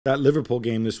that Liverpool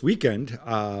game this weekend,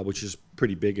 which is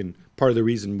pretty big and part of the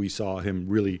reason we saw him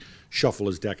really shuffle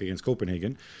his deck against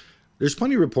Copenhagen. There's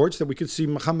plenty of reports that we could see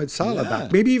Mo Salah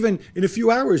back, maybe even in a few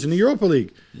hours in the Europa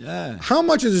League. Yeah. How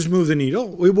much does this move the needle?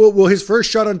 Will his first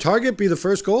shot on target be the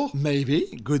first goal? Maybe.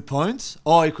 Good point.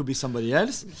 Or it could be somebody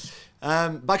else.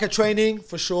 Back at training,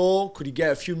 for sure. Could he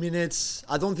get a few minutes?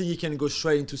 I don't think he can go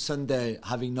straight into Sunday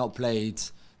having not played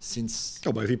since...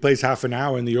 Oh, but if he plays half an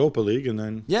hour in the Europa League and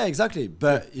then... Yeah, exactly.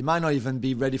 But he might not even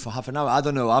be ready for half an hour. I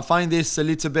don't know. I find this a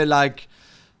little bit like...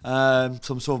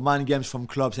 some sort of mind games from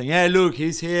clubs saying, hey, look,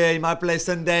 he's here, he might play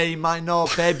Sunday, he might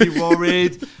not, be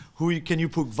worried. Can you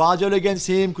put Vardiol against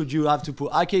him? Could you have to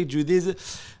put Ake, do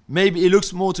this? Maybe it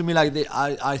looks more to me like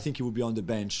I think he will be on the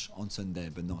bench on Sunday,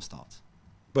 but not start.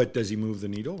 But does he move the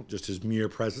needle? Just his mere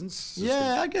presence?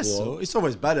 Yeah, I guess so. It's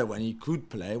always better when he could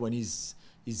play, when he's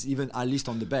even at least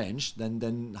on the bench,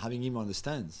 than having him on the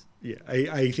stands. Yeah,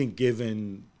 I think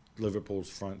given Liverpool's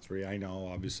front three, I know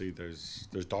obviously there's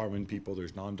Darwin people,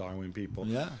 there's non-Darwin people.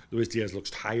 Yeah. Luis Diaz looks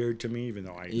tired to me, even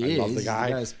though I love the guy.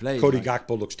 Cody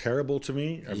Gakpo looks terrible to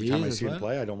me. Every time I see him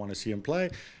play, I don't want to see him play.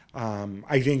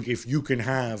 I think if you can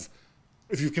have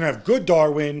good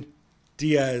Darwin,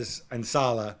 Diaz, and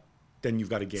Salah, then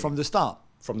you've got a game. From the start?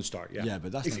 From the start, yeah. Yeah,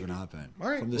 but that's not going to happen. All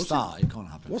right, from the start, it can't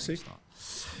happen. We'll see.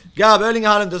 Gab, Erling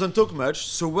Haaland doesn't talk much.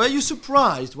 So were you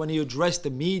surprised when he addressed the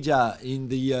media in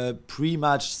the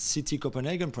pre-match City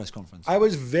Copenhagen press conference? I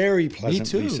was very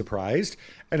pleasantly surprised.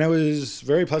 And I was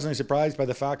very pleasantly surprised by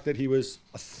the fact that he was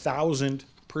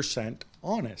 1,000%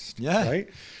 honest. Yeah. Right?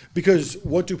 Because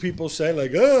what do people say?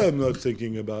 Like, oh, I'm not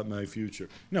thinking about my future.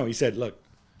 No, he said, look,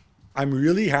 I'm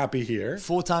really happy here.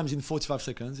 4 times in 45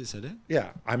 seconds, he said it.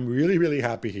 Yeah, I'm really, really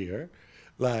happy here.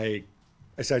 Like,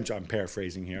 essentially, I'm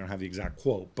paraphrasing here. I don't have the exact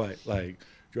quote, but like,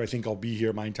 do I think I'll be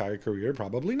here my entire career?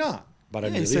 Probably not. But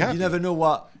I'm really happy. You never know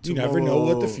what tomorrow, you never know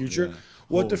what the future,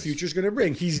 what the future's going to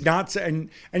bring. He's not, and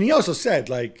he also said,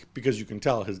 like, because you can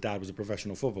tell his dad was a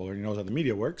professional footballer and he knows how the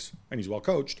media works and he's well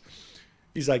coached.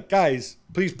 He's like, guys,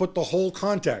 please put the whole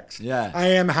context. Yeah. I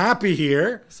am happy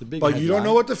here, but you don't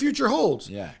know what the future holds.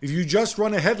 Yeah. If you just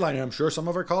run a headline, and I'm sure some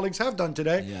of our colleagues have done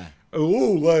today. Yeah. Oh,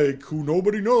 like, who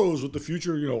nobody knows what the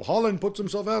future, Haaland puts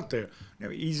himself out there. No,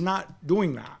 he's not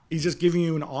doing that. He's just giving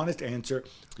you an honest answer.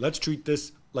 Let's treat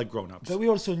this like grown-ups. But we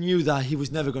also knew that he was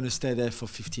never going to stay there for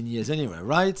 15 years anyway,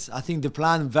 right? I think the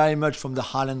plan very much from the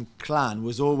Haaland clan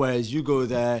was always you go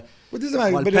there,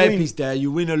 while Pep is there,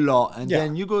 you win a lot, and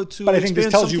then you go to. But I think this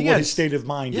tells you what else. his state of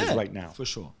mind is right now. For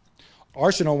sure.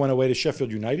 Arsenal went away to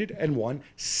Sheffield United and won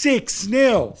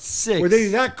 6-0. 6. Were they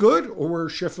that good, or were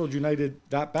Sheffield United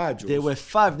that bad, Jules? They were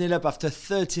 5-0 up after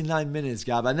 39 minutes,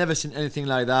 Gab. I've never seen anything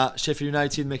like that. Sheffield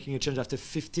United making a change after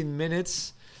 15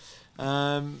 minutes.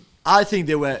 I think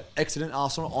they were excellent,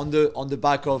 Arsenal, on the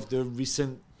back of the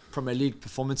recent Premier League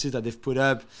performances that they've put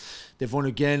up. They've won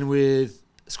again with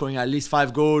scoring at least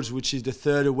 5 goals, which is the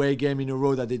 3rd away game in a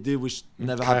row that they did, which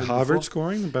never happened before. Kai Havertz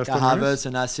scoring, the best Kai Havertz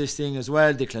and assisting as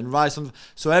well. Declan Rice.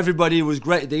 So everybody was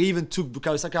great. They even took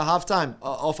Bukayo Saka off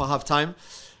at half-time.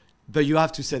 But you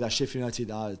have to say that Sheffield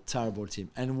United are a terrible team.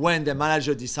 And when the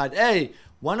manager decided, hey,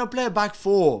 why not play a back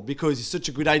 4? Because it's such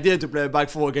a good idea to play a back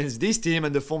 4 against this team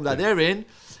and the form that they're in.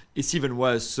 It's even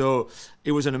worse. So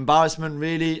it was an embarrassment,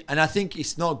 really. And I think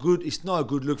it's not good. It's not a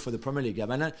good look for the Premier League.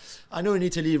 And I know in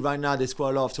Italy right now there's quite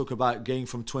a lot of talk about going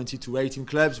from 20 to 18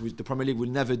 clubs, which the Premier League will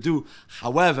never do.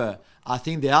 However, I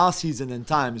think there are seasons and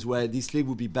times where this league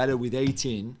would be better with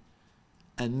 18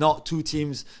 and not 2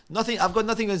 teams. I've got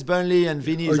nothing against Burnley and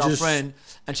Vinny is our friend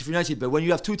and Sheffield United. But when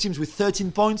you have 2 teams with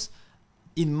 13 points,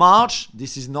 in March,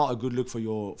 this is not a good look for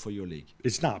your league.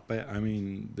 It's not, but I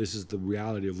mean, this is the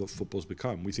reality of what football's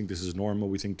become. We think this is normal.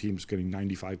 We think teams getting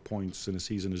 95 points in a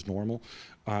season is normal.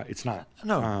 It's not.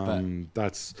 No, Do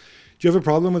you have a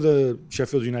problem with the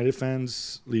Sheffield United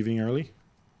fans leaving early?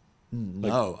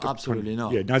 No, absolutely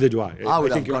not. Yeah, neither do I. I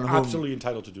think you're absolutely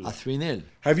entitled to do that. A 3-0.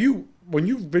 Have you, when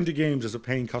you've been to games as a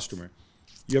paying customer,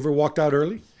 you ever walked out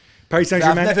early? Paris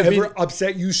Saint-Germain ever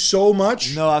upset you so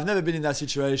much? No, I've never been in that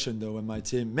situation though with my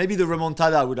team. Maybe the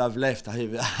remontada would have left. I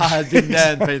had been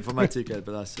there and paid for my ticket,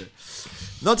 but that's it.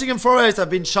 Nottingham Forest have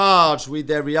been charged with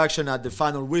their reaction at the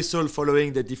final whistle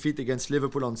following the defeat against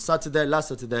Liverpool on last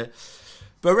Saturday.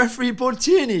 But referee Paul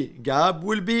Tierney, Gab,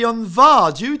 will be on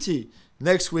VAR duty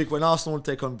next week when Arsenal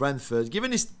take on Brentford.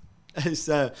 Given his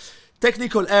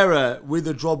technical error with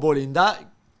the draw ball in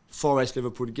that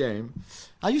Forest-Liverpool game,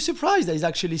 are you surprised that he's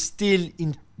actually still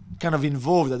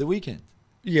involved at the weekend?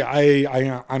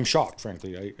 Yeah, I'm shocked,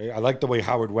 frankly. I like the way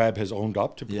Howard Webb has owned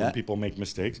up to when people make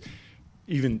mistakes.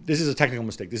 Even this is a technical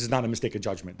mistake. This is not a mistake of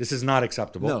judgment. This is not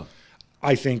acceptable. No.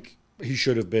 I think he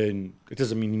should have been. It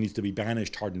doesn't mean he needs to be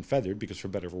banished, hard and feathered, because for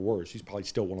better or for worse, he's probably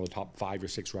still one of the top 5 or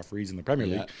 6 referees in the Premier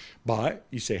League. But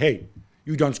you say, hey,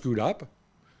 you done screwed up.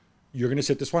 You're going to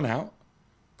sit this one out.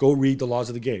 Go read the laws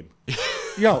of the game.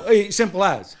 Simple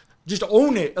as. Just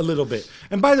own it a little bit.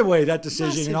 And by the way, that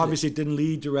decision, and obviously it didn't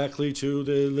lead directly to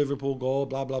the Liverpool goal,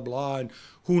 blah, blah, blah, and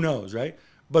who knows, right?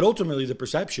 But ultimately, the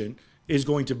perception is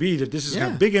going to be that this is going to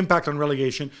have big impact on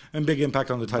relegation and big impact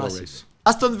on the title race.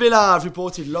 Aston Villa have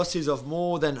reported losses of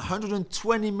more than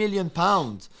 £120 million,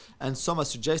 and some have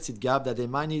suggested, Gab, that they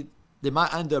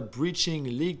might end up breaching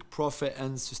league profit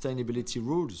and sustainability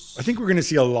rules. I think we're going to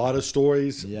see a lot of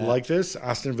stories like this.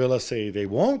 Aston Villa say they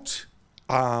won't.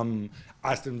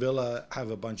 Aston Villa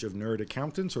have a bunch of nerd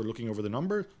accountants who are looking over the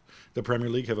numbers. The Premier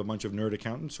League have a bunch of nerd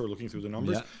accountants who are looking through the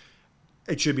numbers.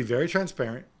 It should be very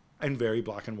transparent and very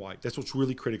black and white. That's what's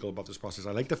really critical about this process.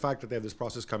 I like the fact that they have this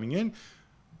process coming in,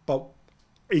 but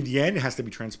in the end, it has to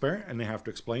be transparent and they have to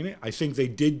explain it. I think they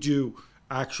did do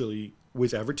actually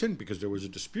with Everton, because there was a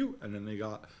dispute, and then they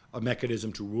got a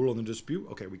mechanism to rule on the dispute.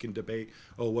 Okay, we can debate,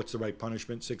 what's the right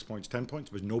punishment, 6 points, 10 points,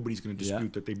 but nobody's going to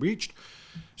dispute that they breached.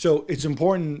 So it's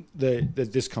important that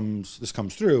this comes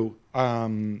through.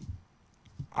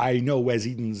 I know Wes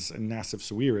Edens and Nassif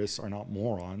Sawiris are not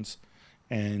morons,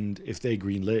 and if they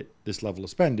greenlit this level of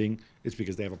spending, it's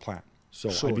because they have a plan. So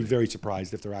I'd be very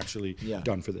surprised if they're actually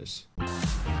done for this.